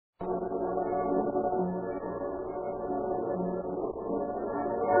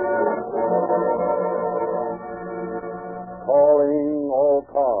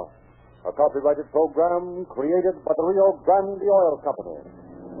copyrighted program created by the Rio Grande Oil Company.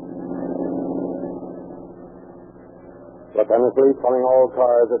 Lieutenant Lee calling all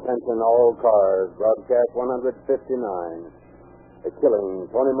cars, attention all cars. Broadcast 159. A killing,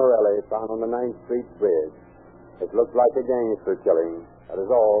 Tony Morelli, found on the 9th Street Bridge. It looked like a gangster killing. That is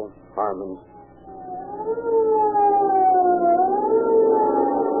all. Harmon.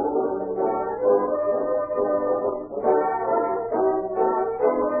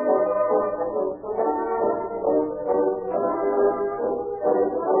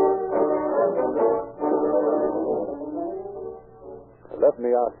 Let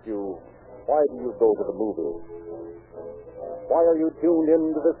me ask you, why do you go to the movies? Why are you tuned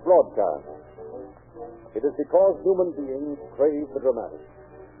in to this broadcast? It is because human beings crave the dramatic.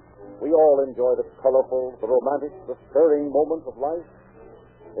 We all enjoy the colorful, the romantic, the stirring moments of life.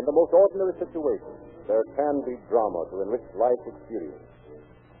 In the most ordinary situations, there can be drama to enrich life's experience,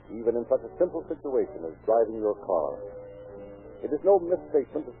 even in such a simple situation as driving your car. It is no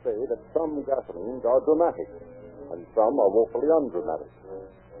misstatement to say that some gasolines are dramatic, and some are woefully undramatic.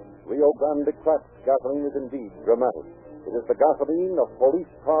 Rio Grande Cracked gasoline is indeed dramatic. It is the gasoline of police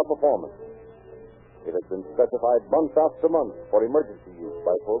car performance. It has been specified month after month for emergency use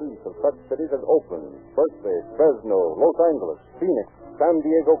by police of such cities as Oakland, Berkeley, Fresno, Los Angeles, Phoenix, San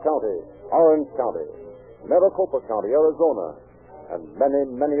Diego County, Orange County, Maricopa County, Arizona, and many,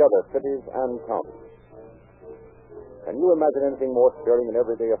 many other cities and counties. Can you imagine anything more stirring in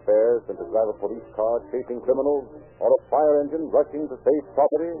everyday affairs than to drive a police car chasing criminals, or a fire engine rushing to save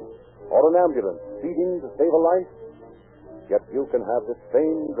property, or an ambulance speeding to save a life? Yet you can have the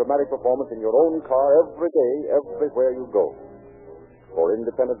same dramatic performance in your own car every day, everywhere you go. For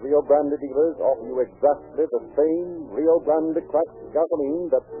independent Rio Grande dealers offer you exactly the same Rio Grande Cracked gasoline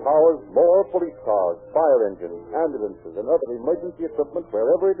that powers more police cars, fire engines, ambulances, and other emergency equipment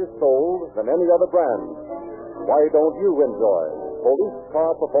wherever it is sold than any other brand. Why don't you enjoy police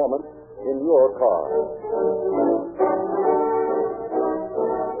car performance in your car?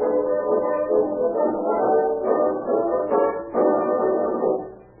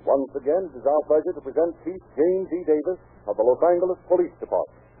 Once again, it is our pleasure to present Chief James E. Davis of the Los Angeles Police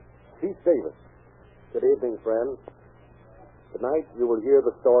Department. Chief Davis. Good evening, friends. Tonight you will hear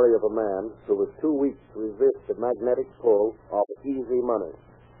the story of a man who was too weak to resist the magnetic pull of easy money.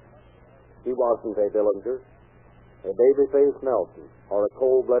 He wasn't a Dillinger, a baby-faced Nelson, or a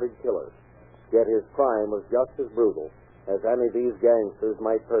cold-blooded killer. Yet his crime was just as brutal as any of these gangsters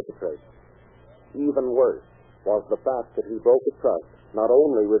might perpetrate. Even worse was the fact that he broke a trust not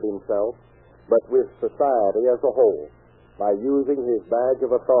only with himself, but with society as a whole, by using his badge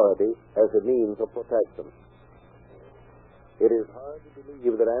of authority as a means of protection. It is hard to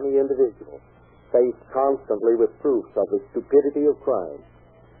believe that any individual, faced constantly with proofs of the stupidity of crime,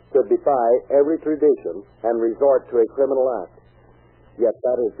 could defy every tradition and resort to a criminal act. Yet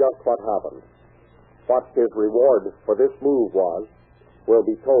that is just what happened. What his reward for this move was will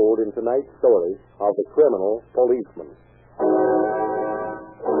be told in tonight's story of the criminal policeman.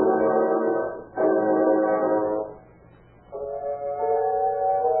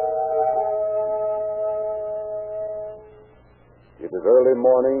 It is early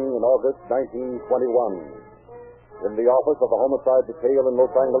morning in August 1921. In the office of the homicide detail in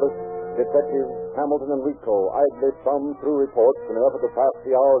Los Angeles, Detectives Hamilton and Rico idly thumb through reports in an effort to pass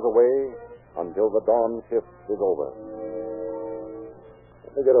the hours away until the dawn shift is over.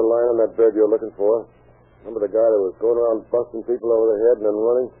 Let me get a line on that bird you're looking for. Remember the guy that was going around busting people over the head and then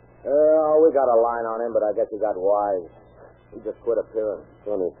running? We got a line on him, but I guess he got wise. He just quit appearing.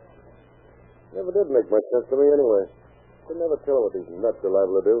 Funny. Never did make much sense to me anyway. Could never tell what these nuts are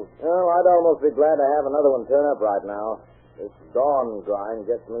liable to do. Well, I'd almost be glad to have another one turn up right now. This dawn grind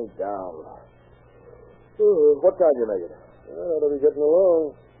gets me down. What time do you make it? Well, ought to be getting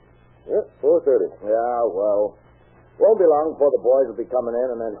along. Yep, 4:30. Yeah, well, won't be long before the boys will be coming in,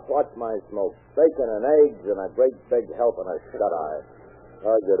 and then watch my smoke. Bacon and eggs and a great big helping of shut-eye.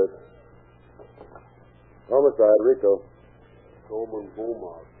 I get it. Homicide, Rico. Coleman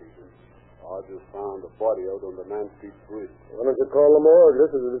Beaumont speaking. I just found a body out on the 9th Street Bridge. Why don't you call the morgue?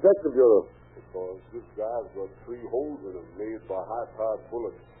 This is the detective bureau. Because this guy's got 3 holes in him made by high-powered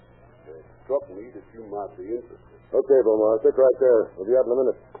bullets. It struck me that you might be interested. Okay, Beaumont. Stick right there. We'll be out in a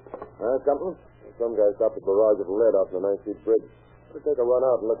minute. Something? Some guy stopped at the barrage of lead out on the 9th Street Bridge. Better take a run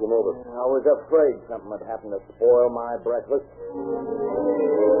out and look him over. I was afraid something had happened to spoil my breakfast.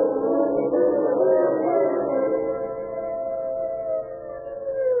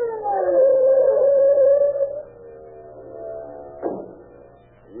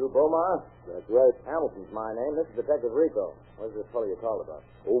 Bomar? That's right. Hamilton's my name. This is Detective Rico. Where's this fellow you called about?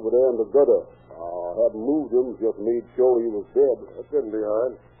 Over there in the gutter. Hadn't moved him, just made sure he was dead. That shouldn't be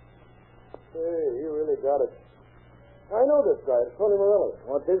hard. Hey, he really got it. I know this guy. It's Tony Morelli.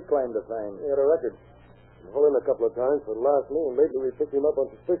 What's his claim to fame? He had a record. Been hung in a couple of times for larceny, and lately we picked him up on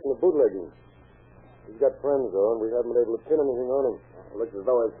suspicion of bootlegging. He's got friends, though, and we haven't been able to pin anything on him. It looks as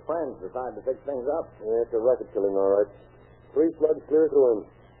though his friends decided to fix things up. Yeah, it's a racket killing, all right. 3 slugs clear through him.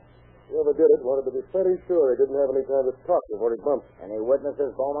 Whoever did it wanted to be pretty sure he didn't have any time to talk before he bumped. Any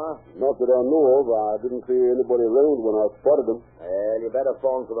witnesses, Bomar? Not that I know of. I didn't see anybody around when I spotted him. Well, you better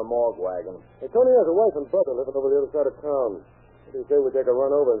phone for the morgue wagon. Hey, Tony has a wife and brother living over the other side of town. What do you say we take a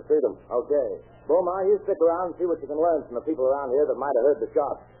run over and see them? Okay. Bomar, you stick around and see what you can learn from the people around here that might have heard the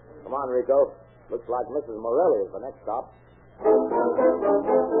shot. Come on, Rico. Looks like Mrs. Morelli is the next stop.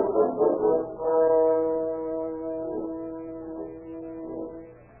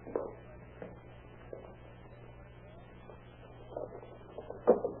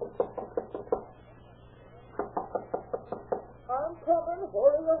 I'm coming for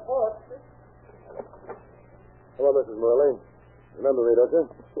your horse. Hello, Mrs. Morelli. Remember me, don't you?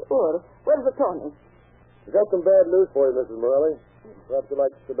 Sure. Where's the Tony? We got some bad news for you, Mrs. Morelli. Perhaps you'd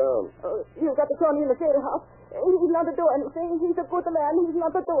like to sit down. You've got the Tony in the jailhouse. He's not to do anything. He's a good man. He's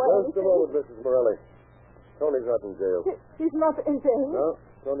not to do Just a anything. moment, Mrs. Morelli. Tony's not in jail. He's not in jail. No,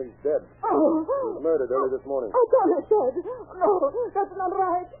 Tony's dead. Oh. He was murdered early this morning. Oh, Tony's dead. No, that's not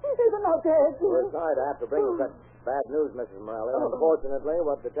right. He's not dead. We're sorry to have to bring you such bad news, Mrs. Morelli. Unfortunately,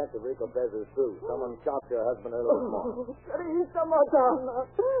 what Detective Rico says is true. Someone shot your husband early this morning. Teresa Madonna.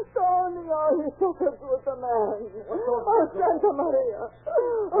 Tony, oh, he's such a good man. Oh, Santa Maria.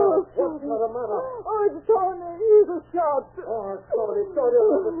 Oh, What's the matter? Oh, it's Tony. He's a shot. Oh, Tony.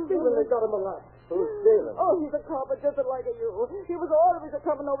 Stephen, they got him alive. Who's Stephen? Oh, he's a cop, just like you. He was always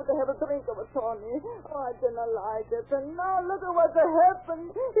coming over to have a drink with Tony. Oh, I didn't like it. And now look at what's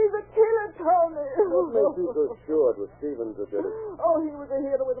happened. He's a killer, Tony. What makes you so sure it was Stevens that did it? Oh, he was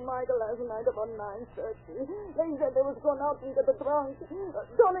here with Michael last night about 9:30. They said they was going out and get drunk.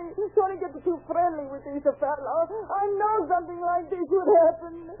 Tony gets too friendly with this fellow. I know something like this would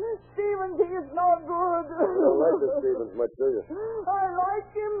happen. Stevens, he is no good. You don't like this Stevens much, do you? I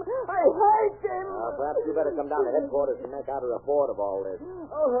like him. I hate him. Perhaps you better come down to headquarters and make out a report of all this.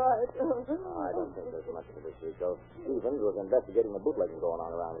 All right. I don't think there's much of this, Rico. Stevens was investigating the bootlegging going on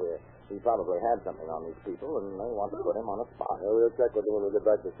around here. He probably had something on these people, and they want to put him on a spot. Yeah, we'll check with him when we get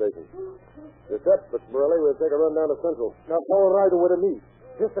back to the station. You're set, Mr. Morelli. We'll take a run down to Central. Now, all right with me.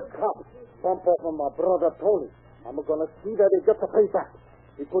 Just a cop. Bump off on my brother, Tony. I'm going to see that he gets a payback.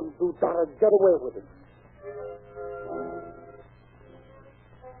 He couldn't do that and get away with it.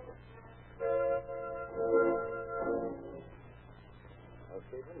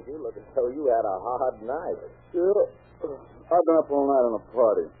 You look as though you had a hard night. Yeah. I've been up all night on a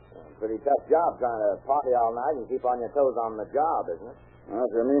party. Pretty tough job trying to party all night and keep on your toes on the job, isn't it? Well,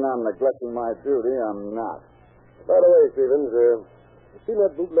 if you mean I'm neglecting my duty, I'm not. By the way, Stevens, you seen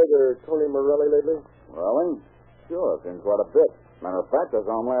that bootlegger Tony Morelli lately? Really? Sure, I've seen quite a bit. Matter of fact, I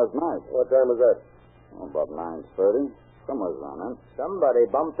saw him last night. What time was that? Oh, about 9:30. Somewhere around then. Somebody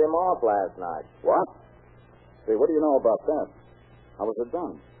bumped him off last night. What? Say, what do you know about that? How was it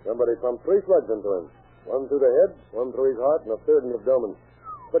done? Somebody pumped 3 slugs into him. 1 through the head, 1 through his heart, and a 3rd in the abdomen.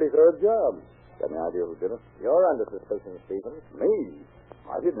 But he third job. Got any idea who did it? You're under suspicion, Stevens. Me?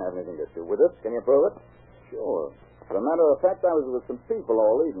 I didn't have anything to do with it. Can you prove it? Sure. As a matter of fact, I was with some people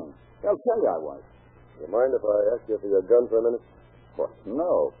all evening. They'll tell you I was. You mind if I ask you for your gun for a minute? What?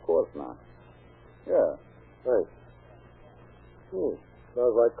 No, of course not. Yeah. Thanks.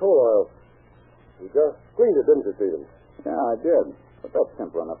 Smells like coal oil. You just cleaned it, didn't you, Stevens? Yeah, I did. But that's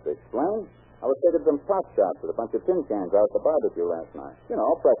simple enough to explain. I was taking some pot shots with a bunch of tin cans out at the barbecue last night. You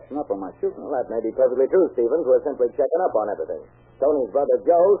know, freshen up on my shooting. Well, that may be perfectly true, Stevens. We're simply checking up on everything. Tony's brother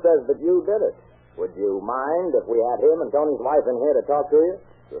Joe says that you did it. Would you mind if we had him and Tony's wife in here to talk to you?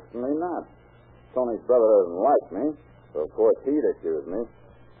 Certainly not. Tony's brother doesn't like me, so of course he'd accuse me.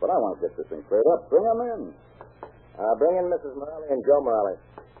 But I want to get this thing cleared up. Bring him in. Bring in Mrs. Morelli and Joe Morelli.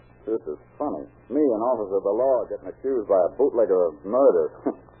 This is funny. Me, an officer of the law, getting accused by a bootlegger of murder.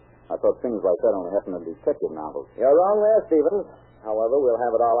 I thought things like that only happen in detective novels. You're wrong there, Stevens. However, we'll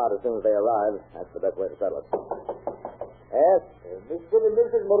have it all out as soon as they arrive. That's the best way to settle it. Yes? Mr. and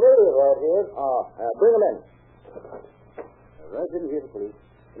Mrs. Morelli are out here. Bring them in. Right in here, please.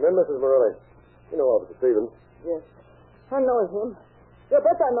 Come in, Mrs. Morelli. You know Officer Stevens. Yes. I know him. You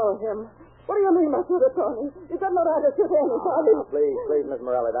bet I know him. What do you mean, my shooter, Tony? You got no right to shoot anybody. Please, Miss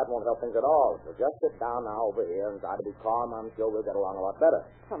Morelli, that won't help things at all. So just sit down now over here and try to be calm. I'm sure we'll get along a lot better.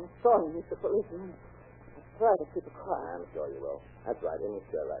 I'm sorry, Mr. Policeman. Try to keep it quiet. I'm sure you will. That's right. In your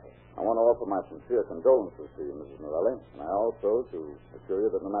chair, right? I want to offer my sincere condolences to you, Mrs. Morelli, and I also to assure you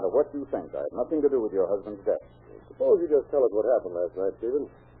that no matter what you think, I have nothing to do with your husband's death. Suppose you just tell us what happened last night, Stephen.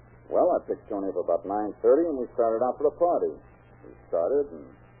 Well, I picked Tony up about 9:30, and we started out for a party. We started, and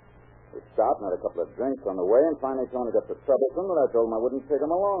we stopped and had a couple of drinks on the way, and finally Tony got so troublesome that I told him I wouldn't take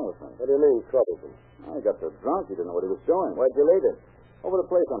him along with me. What do you mean, troublesome? Well, he got so drunk he didn't know what he was doing. Where'd you leave him? Over the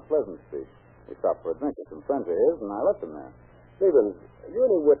place on Pleasant Street. We stopped for a drink with some friends of his, and I left him there. Stephen, have you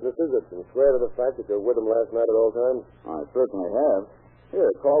any witnesses that can swear to the fact that you're with him last night at all times? I certainly have. Here,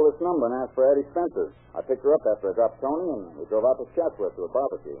 call this number and ask for Addie Spencer. I picked her up after I dropped Tony, and we drove out to Chatsworth to a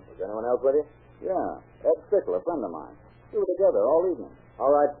barbecue. Is anyone else with you? Yeah, Ed Stickle, a friend of mine. We were together all evening.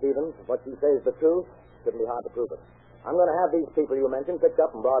 All right, Stevens. What you say is the truth. Shouldn't be hard to prove it. I'm going to have these people you mentioned picked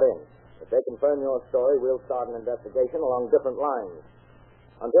up and brought in. If they confirm your story, we'll start an investigation along different lines.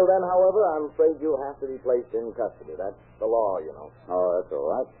 Until then, however, I'm afraid you'll have to be placed in custody. That's the law, you know. Oh, that's all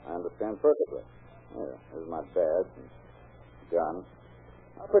right. I understand perfectly. Here, here's my badge and gun.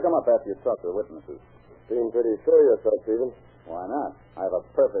 I'll pick them up after you talk to the witnesses. Seem pretty sure of yourself, Stephen. Why not? I have a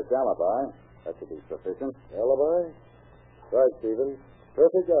perfect alibi. That should be sufficient. Alibi? Right, Stephen.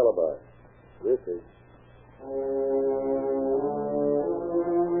 Perfect alibi. This is.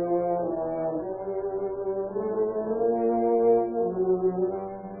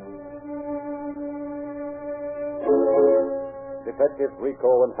 Detectives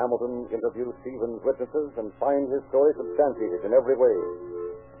Rico and Hamilton interview Stevens' witnesses and find his story substantiated in every way.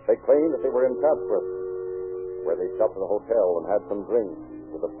 They claim that they were in Chatsworth, where they stopped at a hotel and had some drinks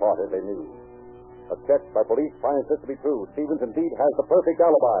with a party they knew. A check by police finds this to be true. Stevens indeed has the perfect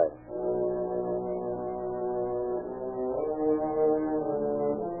alibi.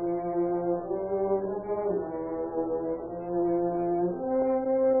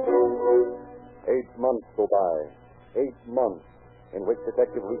 Months go by. 8 months in which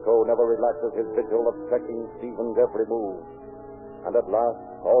Detective Rico never relaxes his vigil of checking Stevens' every move. And at last,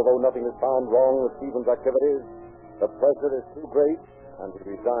 although nothing is found wrong with Stevens' activities, the pressure is too great and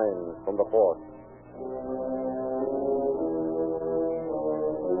he resigns from the force.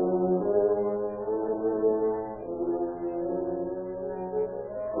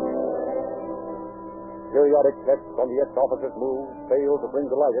 Periodic checks on the ex-officer's moves fail to bring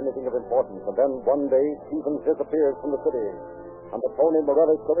to light anything of importance, and then one day Stevens disappears from the city, and the Tony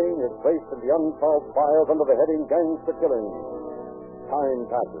Morelli killing is placed in the unsolved files under the heading Gangster Killing. Time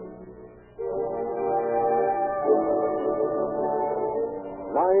passes.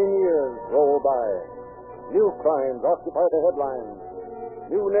 9 years roll by. New crimes occupy the headlines.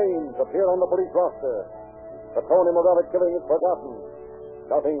 New names appear on the police roster. The Tony Morelli killing is forgotten.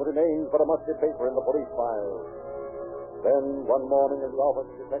 Nothing remains but a musty paper in the police file. Then, one morning in the office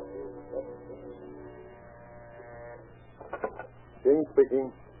of detective... King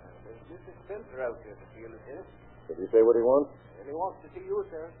speaking. There's Mr. Spencer out there to see you, Lieutenant. Did he say what he wants? Well, he wants to see you,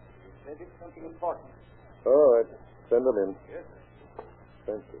 sir. He said it's something important. All right. Send him in. Yes, sir.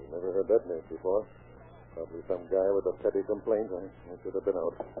 Spencer. Never heard that name before. Probably some guy with a petty complaint. I should have been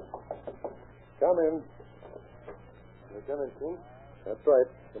out. Come in. Lieutenant King? That's right.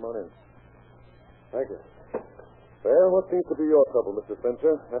 Come on in. Thank you. Well, what seems to be your trouble, Mr.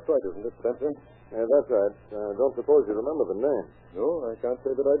 Spencer? That's right, isn't it, Spencer? Yeah, that's right. Don't suppose you remember the name. No, I can't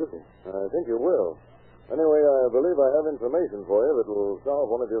say that I didn't. I think you will. Anyway, I believe I have information for you that will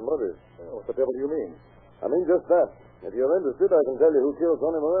solve one of your murders. What the devil do you mean? I mean just that. If you're interested, I can tell you who killed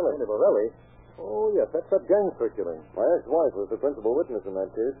Tony Morelli. Tony Morelli? Oh, yes, that's that gangster killing. My ex-wife was the principal witness in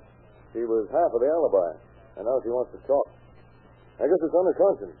that case. She was half of the alibi, and now she wants to talk. I guess it's on her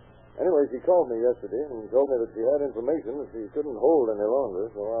conscience. Anyway, she called me yesterday and told me that she had information that she couldn't hold any longer,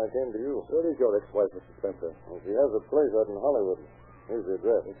 so I came to you. Where is your ex-wife, Mr. Spencer? Well, she has a place out in Hollywood. Here's the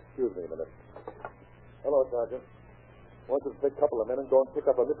address. Excuse me a minute. Hello, Sergeant. I want you to take a couple of men and go and pick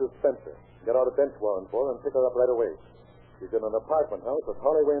up a Mrs. Spencer. Get out a bench warrant for her and pick her up right away. She's in an apartment house at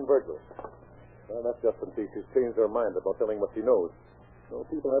Holloway and Virgil. Well, that's just in case she's changed her mind about telling what she knows. So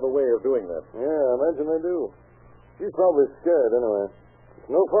people have a way of doing that. Yeah, I imagine they do. She's probably scared, anyway.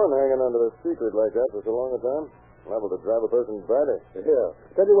 It's no fun hanging on to a secret like that for so long a time. Liable to drive a person batty. Here,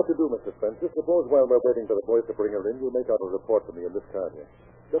 tell you what to do, Mr. Spencer. Suppose while we're waiting for the boys to bring her in, you make out a report to me in this car here.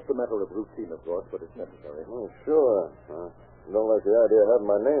 Just a matter of routine, of course, but it's necessary. Oh, sure. Don't like the idea of having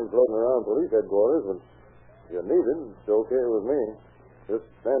my name floating around police headquarters, but if you need it, it's okay with me. Just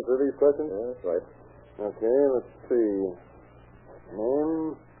answer these questions? Yeah, that's right. Okay, let's see.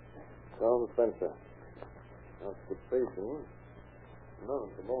 Name, Tom Spencer. Occupation? None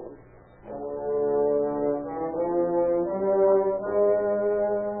at the moment.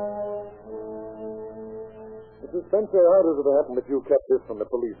 Mrs. Spencer, how does it happen that you kept this from the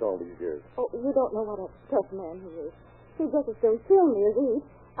police all these years? Oh, you don't know what a tough man he is. He'd just as soon kill me as eat.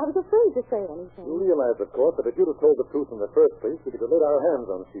 I was afraid to say anything. You realize, of course, that if you'd have told the truth in the first place, we could have laid our hands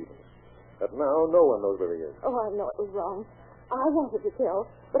on Stephen. But now, no one knows where he is. Oh, I know it was wrong. I wanted to tell,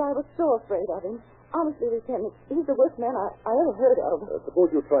 but I was so afraid of him. Honestly, Lieutenant, he's the worst man I ever heard of.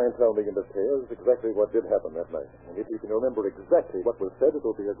 Suppose you try and tell me in details exactly what did happen that night. And if you can remember exactly what was said, it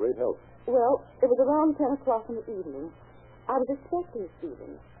will be a great help. Well, it was around 10 o'clock in the evening. I was expecting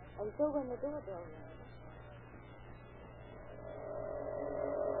Stephen. And so when the doorbell rang...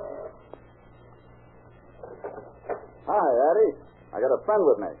 Hi, Addie. I got a friend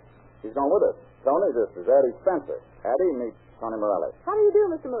with me. He's going with us. Tony, this is Addie Spencer. Addie, meet Tony Morelli. How do you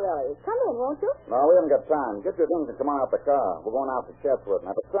do, Mr. Morelli? Come in, won't you? No, we haven't got time. Get your things and come on out the car. We're going out to Chatsworth and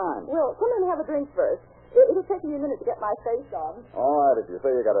have a time. Well, come in and have a drink first. It'll take me a minute to get my face on. All right, if you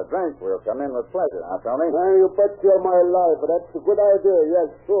say you got a drink, we'll come in with pleasure. Now, Tony? You bet you're my life. That's a good idea. Yes,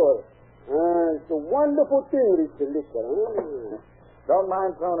 sure. It's a wonderful thing, this liquor. Huh? Don't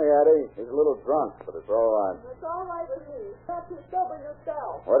mind Tony, Addie. He's a little drunk, but it's all right. It's all right with me. Not too sober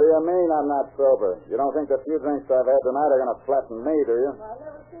yourself. What do you mean I'm not sober? You don't think the few drinks I've had tonight are going to flatten me, do you? I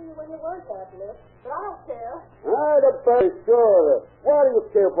never seen you when you weren't that lit, but I don't care. The very sure. What do you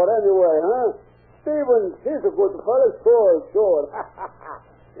care for anyway, huh? Stevens, he's a good fellow, sure.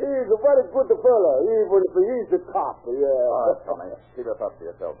 He's a very good fellow, even if he's a cop, yeah. All right, Tony, keep it up to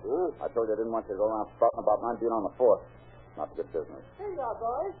yourself. Huh? I told you I didn't want you to go around spouting about mine being on the force. Not good business. Here you are,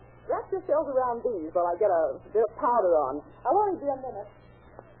 boys. Wrap yourselves around these while I get a bit of powder on. I'll only be a minute.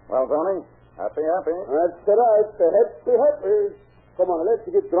 Well, Tony, happy? That's right. Happy. Come on, let's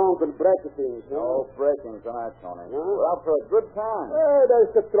get drunk and break things. No breaking tonight, Tony. Huh? We're out for a good time.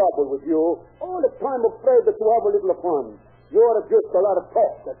 That's the trouble with you. All the time afraid that you have a little fun. You're just a lot of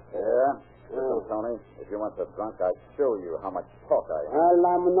talk. Yeah? Listen, Tony, if you weren't so drunk, I'd show you how much talk I have.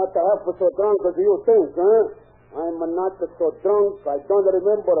 Well, I'm not half so drunk as you think, huh? I'm not so drunk. I don't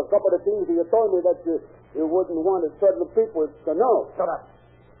remember a couple of things you told me that you wouldn't want certain people to know. Shut up.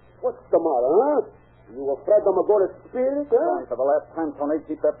 What's the matter, huh? You afraid I'm going to spill it, huh? Tony, for the last time, Tony,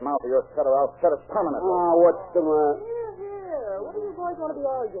 keep that mouth of yours shut or I'll shut it permanently. What's the matter? Here. What do you boys want to be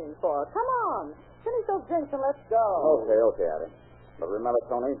arguing for? Come on. Finish those drinks and let's go. Okay, Addie. But remember,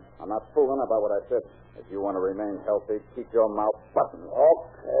 Tony, I'm not fooling about what I said. If you want to remain healthy, keep your mouth buttoned.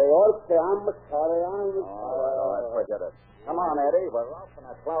 Okay. I'm sorry. All right, forget it. Come on, Eddie. We're off in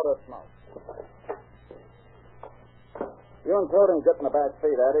a cloud of smoke. You and Cody get in the back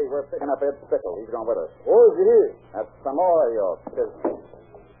seat, Eddie. We're picking up Ed Stickle. He's going with us. Who's here? That's some more of your business.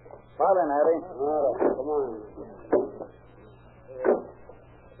 Pile in, Eddie. All right, come on.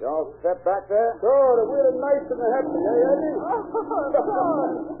 You all set back there? Sure, we're nice and happy, Eddie?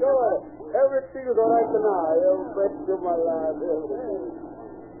 Sure. Everything's all right tonight. You bet you my life.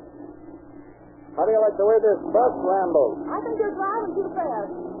 How do you like the way this bus rambles? I think you're driving too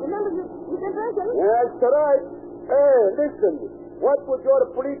fast. Remember, you've been drinking? That's right. Hey, listen. What would your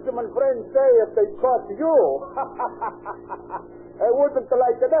policeman friend say if they caught you? I wouldn't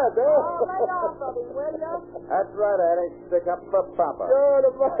like that, eh? Oh, lay off of him, will you? That's right, Eddie. Stick up for Papa.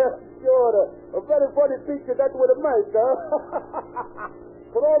 Sure. A very funny picture that would have made, huh?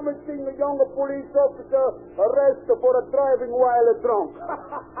 Promising a younger police officer arrest for driving while drunk.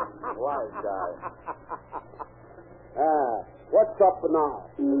 Wise guy. What's up now?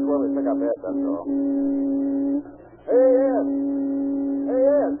 This is where we pick up Ed, that's all. Hey, Ed.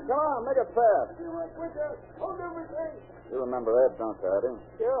 Come on, make it fast. Hold everything. You remember Ed, don't you, Eddie?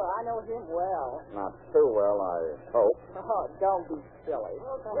 Sure, I know him well. Not too well, I hope. Oh, don't be silly.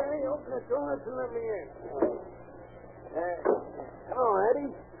 Okay, open the doors and let me in. Hello,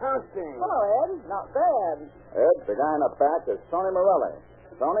 Eddie. How's things? Hello, Ed. Not bad. Ed, the guy in the back is Tony Morelli.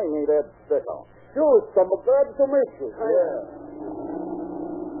 Tony, meet Ed Stickle. Sure, I'm glad to meet you. Yeah.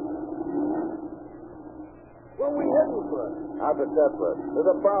 Where we heading for? Out to Chatsworth. There's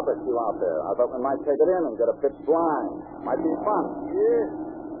a barbecue out there. I thought we might take it in and get a bit blind. Might be fun. Yeah,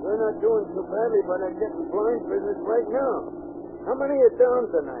 we're not doing so badly by not getting blind business right now. How many are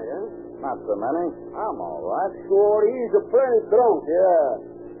down tonight, huh? Not so many. I'm all right. Sure, he's a plenty drunk, yeah.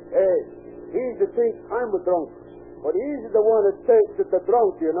 Hey, he's the thing I'm a drunk. But he's the one that takes it the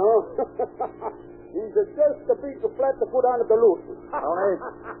drunk, you know. He's just a big flat to put on the loose. Tony,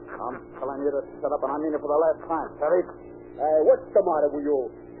 I'm telling you to shut up, and I mean it for the last time, Terry. What's the matter with you?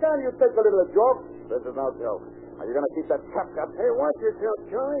 Can't you take a little joke? This is no joke. Are you going to keep that trap up? Hey, watch yourself,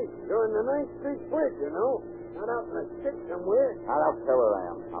 Charlie. You're in the 9th Street Bridge, you know. Not out in the stick somewhere. I don't care where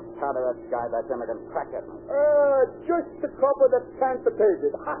I am. I'm tired of that guy back there making crack at me. Just the cover that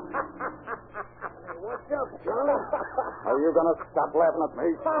transportated. Watch out, Charlie. Are you going to stop laughing at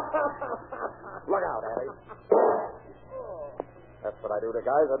me? Look out, Eddie. That's what I do to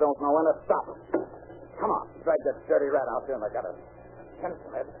guys that don't know when to stop. Come on, drag that dirty rat out there and I got a pencil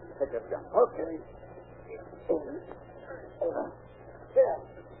head. Take this gun. Okay. Here.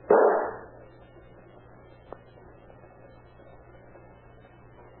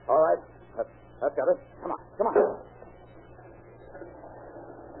 All right. That's got it. Come on.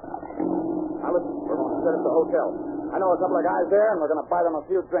 Now, listen, we're going to set up the hotel. I know a couple of guys there, and we're going to buy them a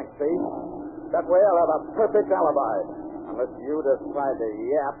few drinks, see? That way I'll have a perfect alibi. Unless you decide to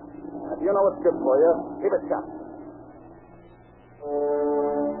yap. If you know what's good for you, keep it shut.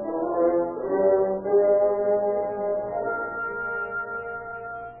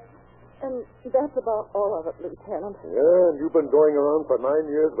 And that's about all of it, Lieutenant. Yeah, and you've been going around for 9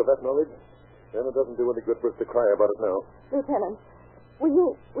 years with that knowledge? Then it doesn't do any good for us to cry about it now. Lieutenant, will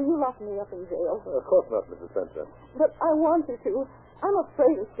you lock me up in jail? Of course not, Mrs. Spencer. But I want you to. I'm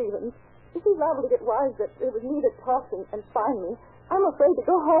afraid of Stevens. If he's liable to get wise that it was me that talked and find me, I'm afraid to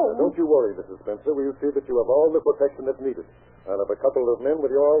go home. Don't you worry, Mrs. Spencer. We'll see that you have all the protection that's needed. I'll have a couple of men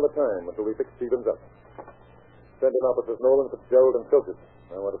with you all the time until we fix Stevens up. Send in Officers Nolan, Fitzgerald, and Filchett.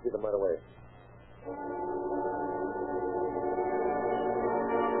 I want to see them right away.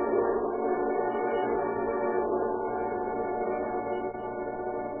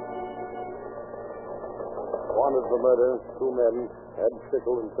 Wanted for murder, 2 men, Ed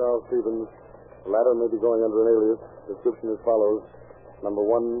Stickle and Charles Stevens. The latter may be going under an alias. Description as follows. Number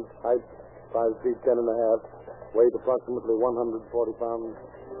 1, height 5 feet 10 and a half, weight approximately 140 pounds.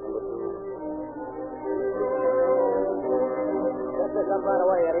 Get this up right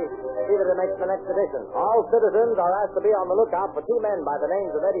away, Eddie. See that it makes the next edition. All citizens are asked to be on the lookout for 2 men by the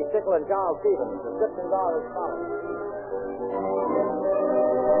names of Eddie Stickle and Charles Stevens. Descriptions are as follows.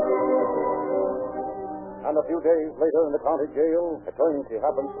 And a few days later in the county jail, it turns he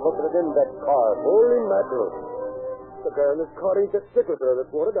happens to look at an index card. Holy mackerel. The guy in this car ain't that Stickler there that's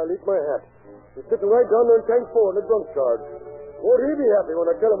wanted. I'll eat my hat. He's sitting right down there in tank 4 in the drunk charge. Won't he be happy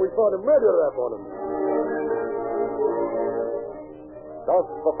when I tell him we found a murder rap on him? Thus,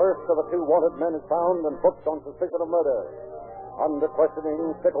 the first of the 2 wanted men is found and booked on suspicion of murder. Under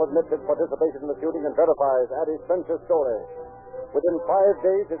questioning, Stickle admits his participation in the shooting and verifies Addie Spencer's story. Within 5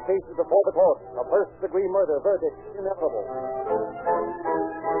 days, his case is before the court. A first-degree murder verdict inevitable.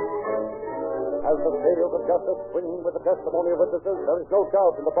 As the scales of justice swing with the testimony of witnesses, there is no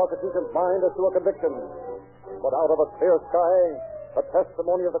doubt in the prosecution's mind as to a conviction. But out of a clear sky, the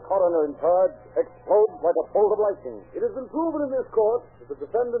testimony of the coroner in charge explodes like a bolt of lightning. It has been proven in this court that the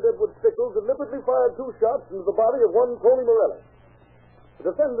defendant, Edward Stickles, deliberately fired 2 shots into the body of one Tony Morelli. The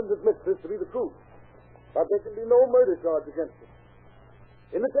defendant admits this to be the truth, but there can be no murder charge against him.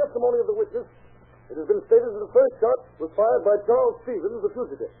 In the testimony of the witness, it has been stated that the first shot was fired by Charles Stevens, the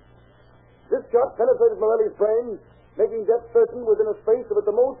fugitive. This shot penetrated Morelli's brain, making death certain within a space of at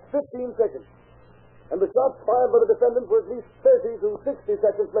the most 15 seconds. And the shots fired by the defendant were at least 30 to 60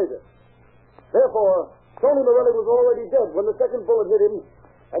 seconds later. Therefore, Tony Morelli was already dead when the second bullet hit him,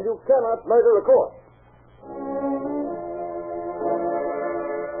 and you cannot murder a corpse.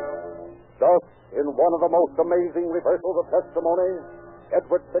 Thus, in one of the most amazing reversals of testimony,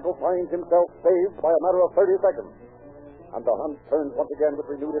 Edward Stickle finds himself saved by a matter of 30 seconds. And the hunt turns once again with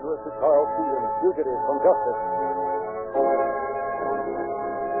renewed interest to Charles Stevens, fugitive from justice.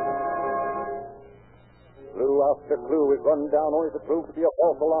 Clue after clue is run down only to prove to be a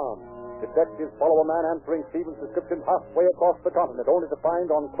false alarm. Detectives follow a man answering Stevens' description halfway across the continent, only to find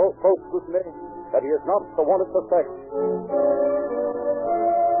on close scrutiny that he is not the wanted suspect.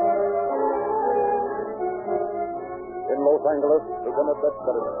 In Los Angeles, Lieutenant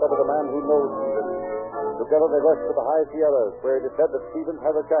Webster has discovered a man who knows Stevens. Together they rush to the high Sierras, where it is said that Stevens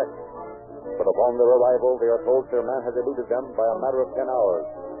has a shack. But upon their arrival, they are told their man has eluded them by a matter of 10 hours,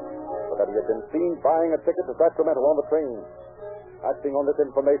 but that he had been seen buying a ticket to Sacramento on the train. Acting on this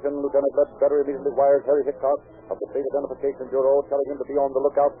information, Lieutenant Webster immediately wires Harry Hickok of the State Identification Bureau, telling him to be on the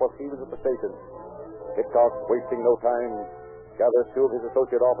lookout for Stevens at the station. Hickok, wasting no time, gathers 2 of his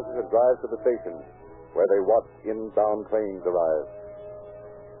associate officers and drives to the station, where they watch inbound trains arrive.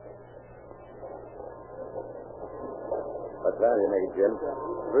 What time you make it, Jim?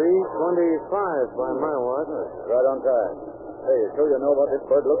 3:25 by my watch. Right on time. Hey, you sure you know what this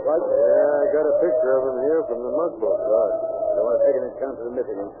bird looks like? Yeah, I got a picture of him here from the mug book. Good. I want to take into account of the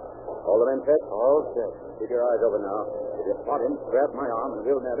missing him. All the men set? All set. Keep your eyes open now. If you spot him, grab my arm and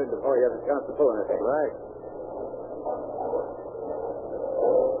we'll nab him before he has a chance to pull anything. Right.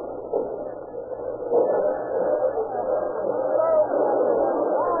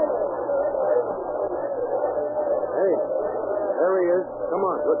 Hey, there he is. Come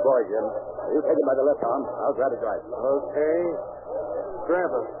on. Good boy, Jim. You take him by the left arm. I'll grab his right. Okay.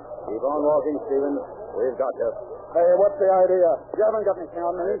 Grab him. Keep on walking, Stevens. We've got you. Hey, what's the idea? You haven't got anything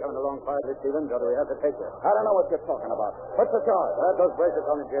on me. You're coming along quietly, Stevens, or do we have to take you? I don't know what you're talking about. What's the charge? Those bracelets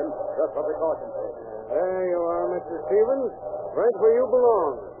on it, Jim. Just for precaution's sake. There you are, Mr. Stevens. Right where you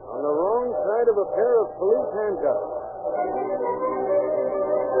belong. On the wrong side of a pair of police handcuffs.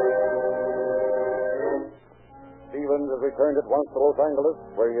 Stevens has returned at once to Los Angeles,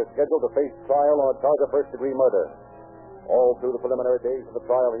 where he is scheduled to face trial on a charge of first-degree murder. All through the preliminary days of the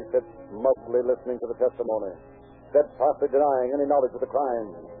trial, he sits mostly listening to the testimony, steadfastly denying any knowledge of the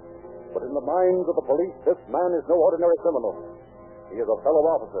crime. But in the minds of the police, this man is no ordinary criminal. He is a fellow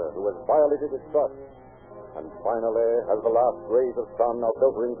officer who has violated his trust. And finally, as the last rays of sun are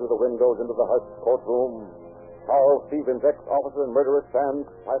filtering through the windows into the hushed courtroom, Charles Stevens, ex-officer and murderer, stands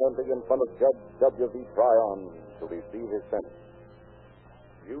silently in front of Judge W.V. Tryon to receive his sentence.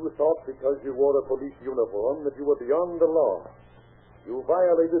 You thought because you wore a police uniform that you were beyond the law. You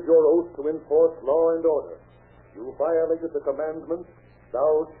violated your oath to enforce law and order. You violated the commandment,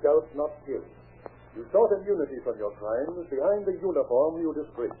 thou shalt not kill. You sought immunity from your crimes behind the uniform you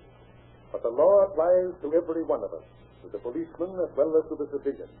disgraced. But the law applies to every one of us, to the policeman as well as to the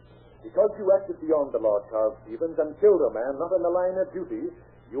civilian. Because you acted beyond the law, Charles Stevens, and killed a man not in the line of duty,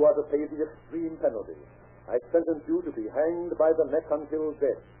 you are to pay the extreme penalty. I sentence you to be hanged by the neck until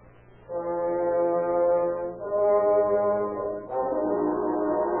death.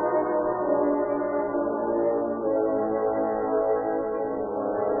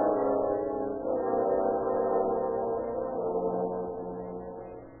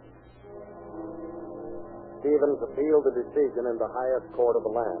 Stevens appealed the decision in the highest court of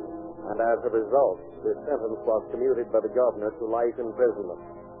the land, and as a result, his sentence was commuted by the governor to life imprisonment.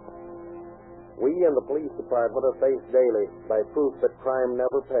 We in the police department are faced daily by proof that crime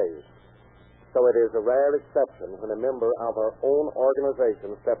never pays. So it is a rare exception when a member of our own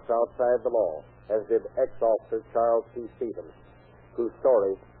organization steps outside the law, as did ex-officer Charles T. Stevens, whose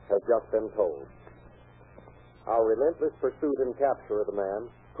story has just been told. Our relentless pursuit and capture of the man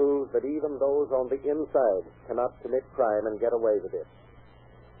proves that even those on the inside cannot commit crime and get away with it.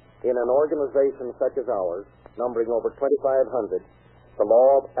 In an organization such as ours, numbering over 2,500, the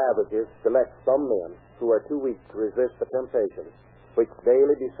law of averages selects some men who are too weak to resist the temptations which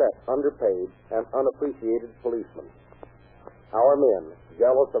daily beset underpaid and unappreciated policemen. Our men,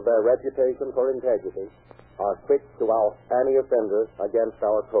 jealous of their reputation for integrity, are quick to oust any offender against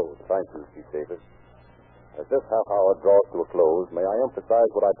our code. Thank you, Chief Davis. As this half hour draws to a close, may I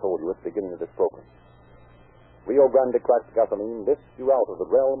emphasize what I told you at the beginning of this program. Rio Grande cracked gasoline lifts you out of the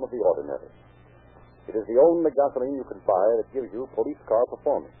realm of the ordinary. It is the only gasoline you can buy that gives you police car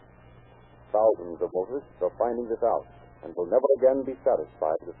performance. Thousands of motorists are finding this out and will never again be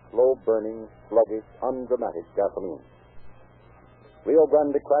satisfied with slow-burning, sluggish, undramatic gasoline. Rio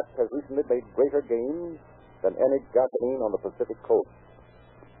Grande Crack has recently made greater gains than any gasoline on the Pacific coast.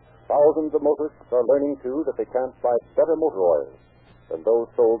 Thousands of motorists are learning, too, that they can't buy better motor oils than those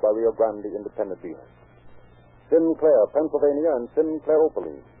sold by Rio Grande independent dealers. Sinclair, Pennsylvania, and Sinclair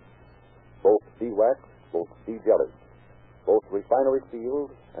Opaline. Both D-Wax, both D-Jellies, both refinery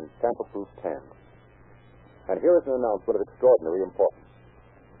sealed and tamper-proof cans. And here is an announcement of extraordinary importance.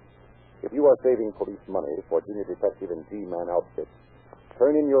 If you are saving police money for junior detective and G-man outfits,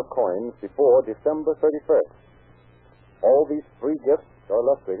 turn in your coins before December 31st. All these free gifts are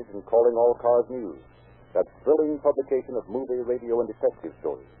illustrated in Calling All Cars News, that thrilling publication of movie, radio, and detective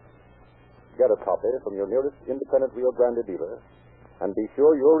stories. Get a copy from your nearest independent Rio Grande dealer, and be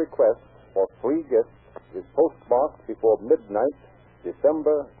sure your request for free gifts is postmarked before midnight,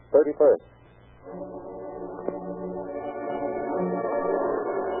 December 31st.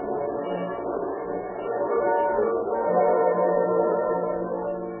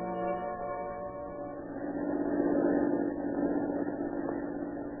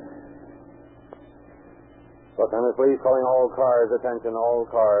 Los Angeles Police calling all cars, attention all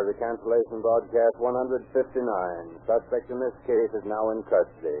cars. A cancellation broadcast 159. Suspect in this case is now in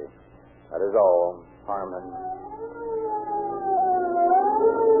custody. That is all. Harmon.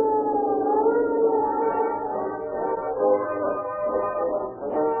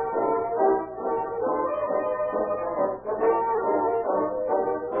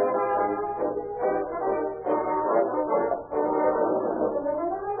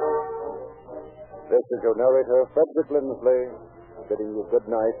 This is your narrator, Frederick Lindsley, bidding you good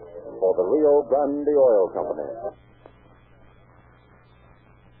night for the Rio Grande Oil Company.